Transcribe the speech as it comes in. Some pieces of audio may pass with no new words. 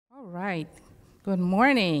right. Good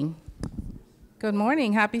morning. Good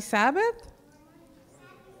morning. Happy Sabbath.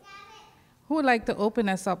 Who would like to open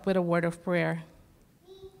us up with a word of prayer?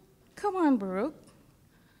 Come on, Baruch.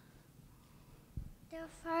 The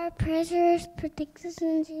fire preserves, protects us,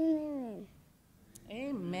 and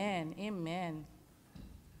Amen. Amen.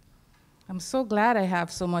 I'm so glad I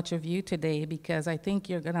have so much of you today because I think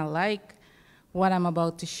you're going to like what I'm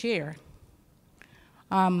about to share.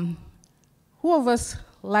 Who of us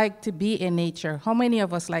like to be in nature? How many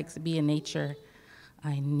of us like to be in nature?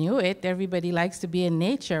 I knew it. Everybody likes to be in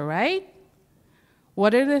nature, right?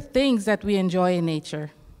 What are the things that we enjoy in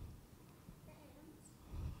nature?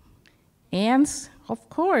 Ants, of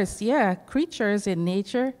course, yeah, creatures in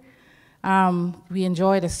nature. We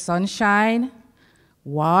enjoy the sunshine,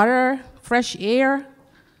 water, fresh air,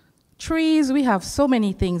 trees. We have so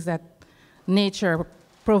many things that nature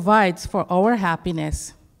provides for our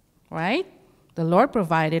happiness, right? The Lord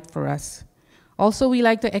provided for us. Also, we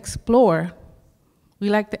like to explore. We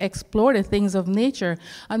like to explore the things of nature.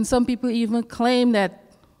 And some people even claim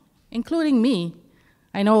that, including me,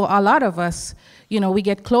 I know a lot of us, we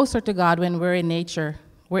get closer to God when we're in nature.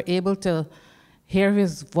 We're able to hear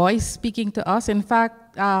his voice speaking to us. In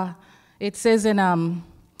fact, it says in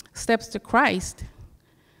Steps to Christ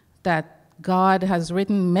that God has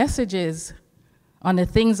written messages on the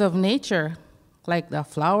things of nature, like the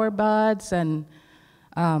flower buds and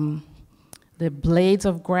the blades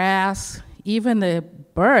of grass, even the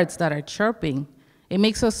birds that are chirping. It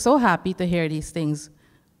makes us so happy to hear these things.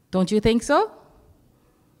 Don't you think so?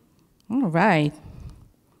 All right.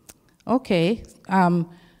 Okay.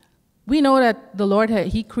 We know that the Lord,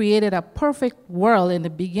 he created a perfect world in the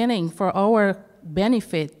beginning for our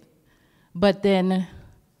benefit. But then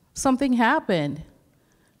something happened.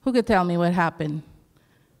 Who could tell me what happened?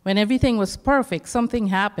 When everything was perfect, something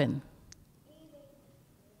happened.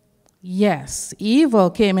 Yes, evil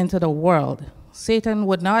came into the world. Satan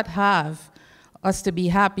would not have us to be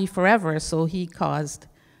happy forever, so he caused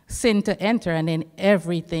sin to enter, and then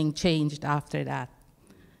everything changed after that.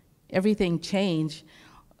 Everything changed.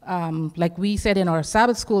 Like we said in our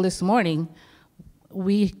Sabbath school this morning,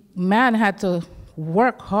 man had to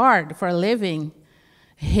work hard for a living.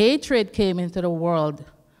 Hatred came into the world.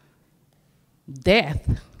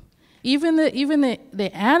 Death. Even the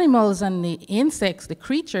animals and the insects, the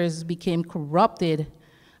creatures became corrupted.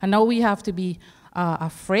 And now we have to be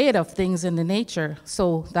afraid of things in the nature.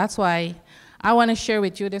 So that's why I want to share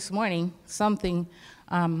with you this morning something,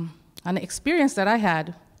 an experience that I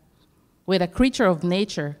had with a creature of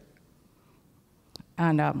nature.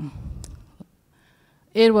 And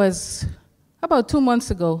it was about 2 months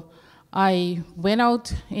ago. I went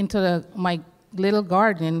out into my little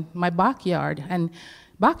garden, my backyard, and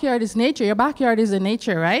backyard is nature. Your backyard is in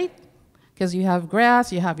nature, right? Because you have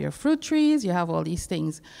grass, you have your fruit trees, you have all these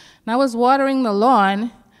things. And I was watering the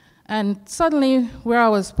lawn, and suddenly, where I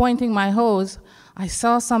was pointing my hose, I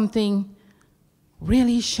saw something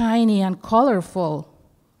really shiny and colorful.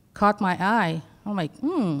 Caught my eye. I'm like,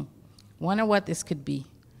 wonder what this could be.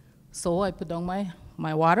 So I put down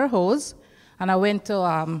my water hose, and I went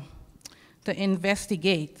to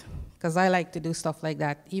investigate, because I like to do stuff like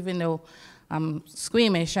that, even though I'm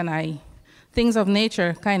squeamish and things of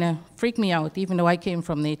nature kind of freak me out, even though I came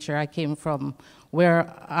from nature. I came from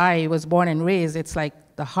where I was born and raised. It's like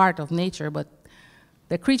the heart of nature, but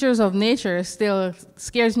the creatures of nature still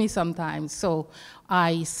scares me sometimes. So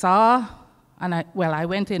I saw, and I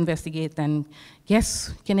went to investigate, and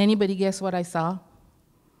can anybody guess what I saw?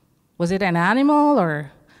 Was it an animal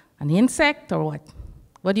or an insect or what?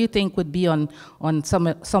 What do you think would be on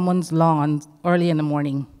someone's lawn early in the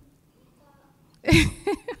morning?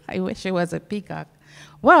 I wish it was a peacock.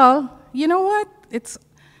 Well, you know what?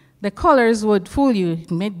 The colors would fool you.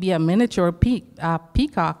 It may be a miniature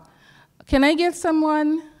peacock. Can I get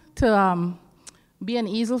someone to be an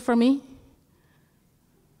easel for me?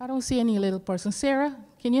 I don't see any little person. Sarah,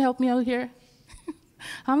 can you help me out here?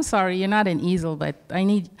 I'm sorry, you're not an easel, but I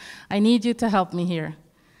need you to help me here.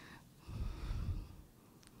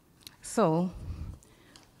 So,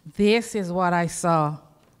 this is what I saw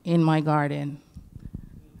in my garden.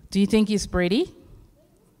 Do you think he's pretty?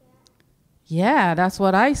 Yeah, that's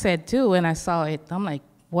what I said too when I saw it. I'm like,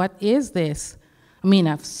 what is this? I mean,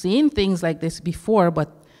 I've seen things like this before,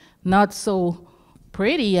 but not so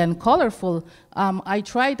pretty and colorful. I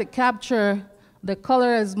tried to capture the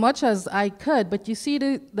color as much as I could, but you see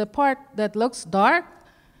the part that looks dark?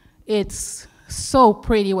 It's so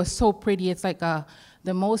pretty. It was so pretty. It's like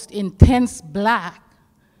the most intense black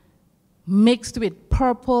mixed with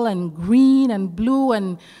purple and green and blue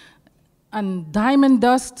and diamond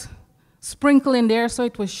dust. sprinkle in there, so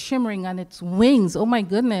it was shimmering, and its wings, oh my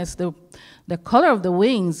goodness, the color of the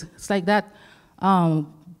wings, it's like that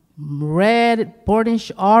red,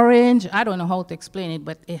 burnished orange. I don't know how to explain it,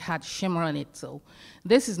 but it had shimmer on it. So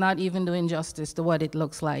this is not even doing justice to what it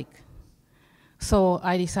looks like. So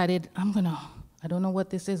I decided, I don't know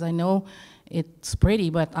what this is. I know it's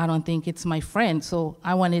pretty, but I don't think it's my friend. So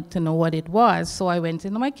I wanted to know what it was. So I went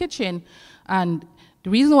into my kitchen, and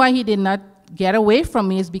the reason why he did not get away from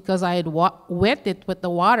me is because I had wet it with the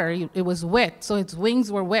water. It was wet, so its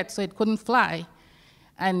wings were wet, so it couldn't fly.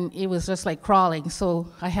 And it was just like crawling.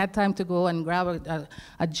 So I had time to go and grab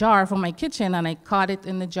a jar from my kitchen, and I caught it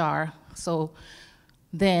in the jar. So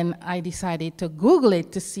then I decided to Google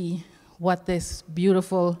it to see what this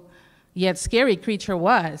beautiful yet scary creature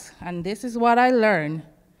was. And this is what I learned.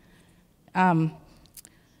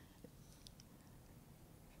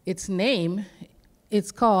 Its name,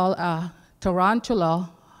 it's called a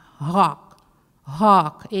tarantula hawk.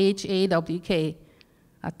 Hawk, H-A-W-K,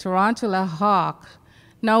 a tarantula hawk.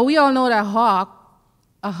 Now, we all know that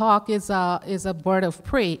a hawk is a bird of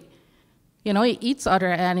prey. You know, it eats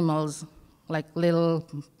other animals, like little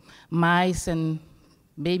mice and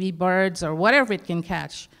baby birds or whatever it can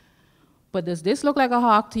catch. But does this look like a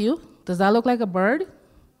hawk to you? Does that look like a bird?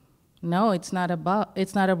 No, it's not a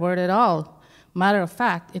bird at all. Matter of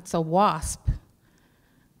fact, it's a wasp.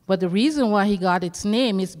 But the reason why he got its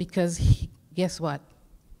name is because, guess what?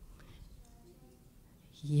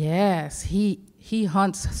 Yes, he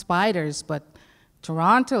hunts spiders, but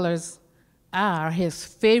tarantulas are his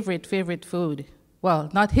favorite food. Well,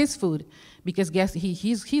 not his food, because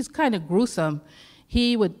he's kind of gruesome.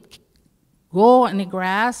 He would go in the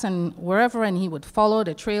grass and wherever, and he would follow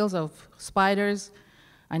the trails of spiders,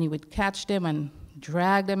 and he would catch them and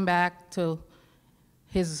drag them back to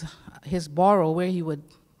his burrow where he would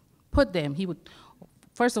put them. He would,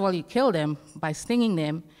 first of all, he'd kill them by stinging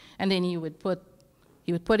them, and then he would put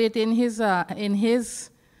it in his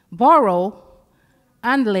burrow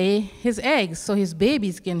and lay his eggs so his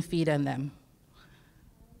babies can feed on them.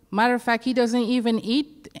 Matter of fact, he doesn't even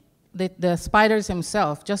eat the spiders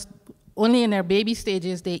himself. Just only in their baby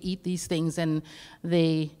stages they eat these things, and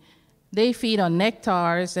they feed on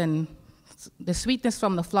nectars and the sweetness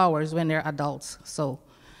from the flowers when they're adults. So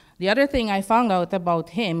the other thing I found out about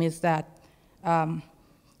him is that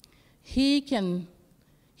he's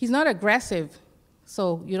not aggressive.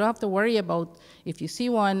 So you don't have to worry about if you see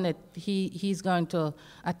one that he's going to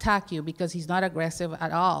attack you, because he's not aggressive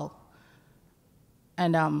at all.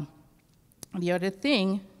 And the other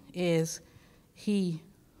thing is I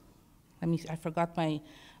forgot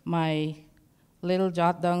my little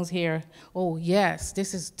jot downs here. Oh yes,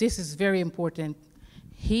 this is very important.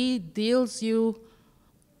 He deals you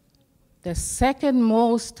the second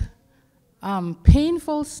most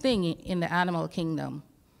painful sting in the animal kingdom.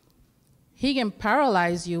 He can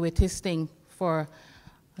paralyze you with his sting for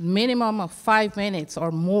a minimum of 5 minutes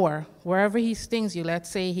or more. Wherever he stings you, let's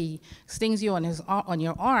say he stings you on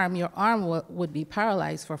your arm would be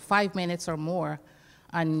paralyzed for 5 minutes or more,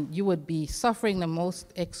 and you would be suffering the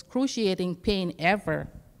most excruciating pain ever.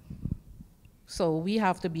 So we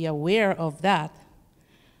have to be aware of that.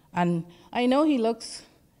 And I know he looks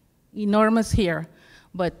enormous here,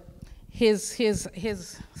 but his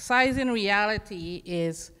size in reality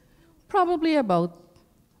is probably about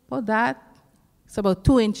that. It's about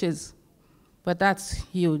 2 inches, but that's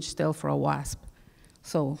huge still for a wasp.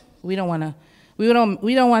 So we don't want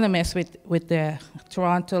to mess with the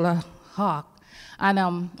tarantula hawk. And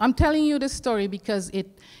I'm telling you this story because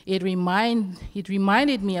it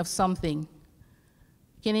reminded me of something.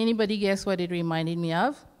 Can anybody guess what it reminded me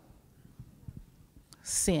of?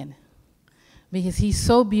 Sin. Because he's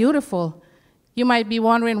so beautiful. You might be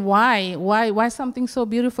wondering why something so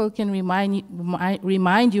beautiful can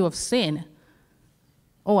remind you of sin.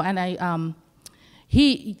 Oh, and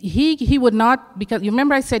he would not, because you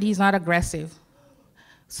remember I said he's not aggressive.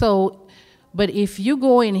 So, but if you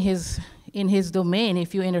go in his domain,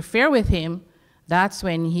 if you interfere with him, that's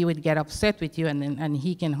when he would get upset with you, and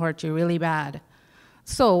he can hurt you really bad.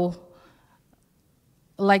 So,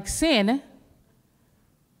 like sin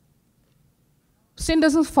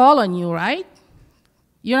doesn't fall on you, right?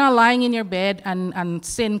 You're not lying in your bed and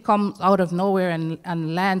sin comes out of nowhere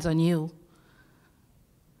and lands on you.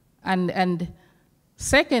 And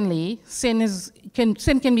secondly, sin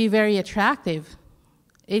can be very attractive.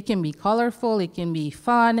 It can be colorful, it can be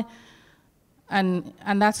fun, and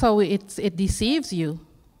that's how it deceives you.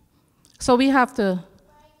 So we have to.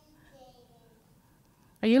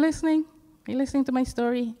 Are you listening? Are you listening to my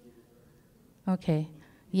story? Okay.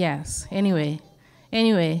 Yes. Anyway,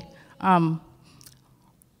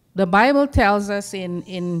 the Bible tells us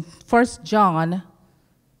in 1 John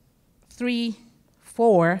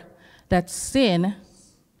 3:4 that sin,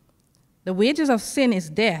 the wages of sin is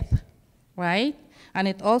death, right? And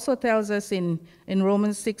it also tells us in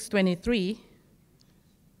Romans 6:23,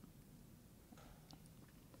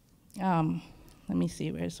 let me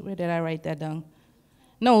see, where did I write that down?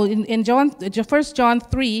 No, in 1 John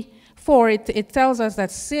 3:4, it tells us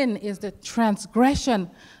that sin is the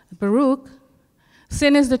transgression, Baruch,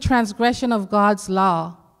 sin is the transgression of God's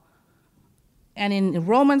law. And in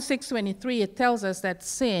Romans 6:23, it tells us that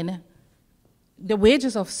sin, the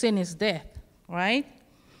wages of sin is death, right?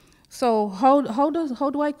 So how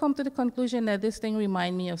do I come to the conclusion that this thing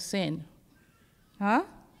reminds me of sin? Huh?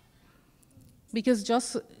 Because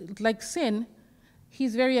just like sin,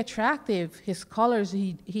 he's very attractive. His colors,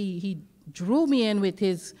 he drew me in with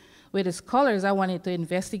his colors. I wanted to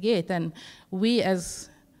investigate, and we as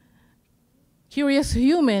curious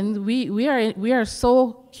humans, we are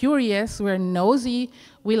so curious. We're nosy.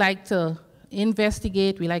 We like to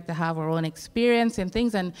investigate. We like to have our own experience and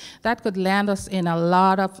things, and that could land us in a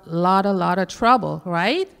lot of trouble,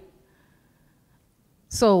 right?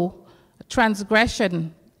 So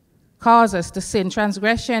transgression causes us to sin.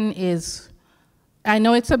 Transgression is, I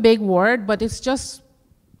know it's a big word, but it's just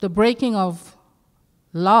the breaking of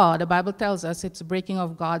law. The Bible tells us it's breaking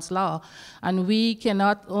of God's law. And we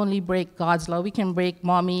cannot only break God's law, we can break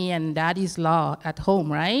mommy and daddy's law at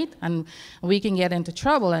home, right? And we can get into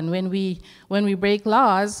trouble. And when we break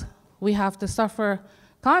laws, we have to suffer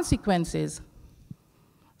consequences.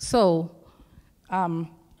 So,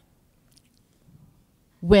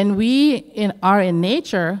 when we are in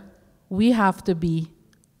nature, we have to be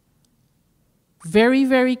very,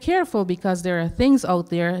 very careful, because there are things out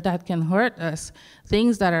there that can hurt us,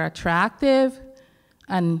 things that are attractive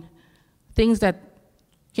and things that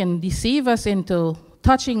can deceive us into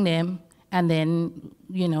touching them, and then,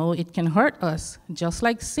 it can hurt us, just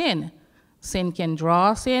like sin. Sin can draw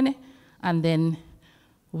us in, and then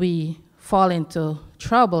we fall into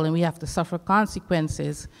trouble and we have to suffer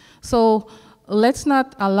consequences. So let's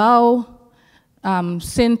not allow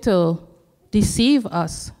sin to deceive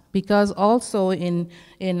us. Because also in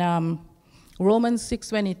Romans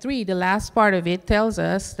 6:23, the last part of it tells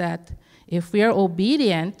us that if we are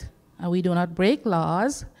obedient and we do not break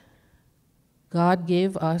laws, God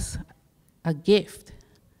gave us a gift.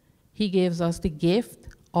 He gives us the gift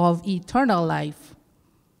of eternal life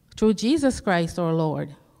through Jesus Christ our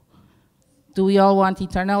Lord. Do we all want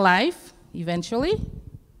eternal life eventually?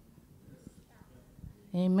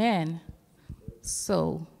 Amen.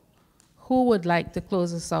 So, who would like to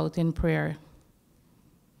close us out in prayer?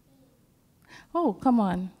 Oh, come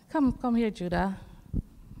on. Come here, Judah.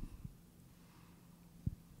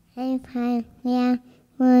 I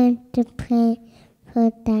want to pray for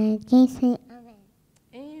the Jason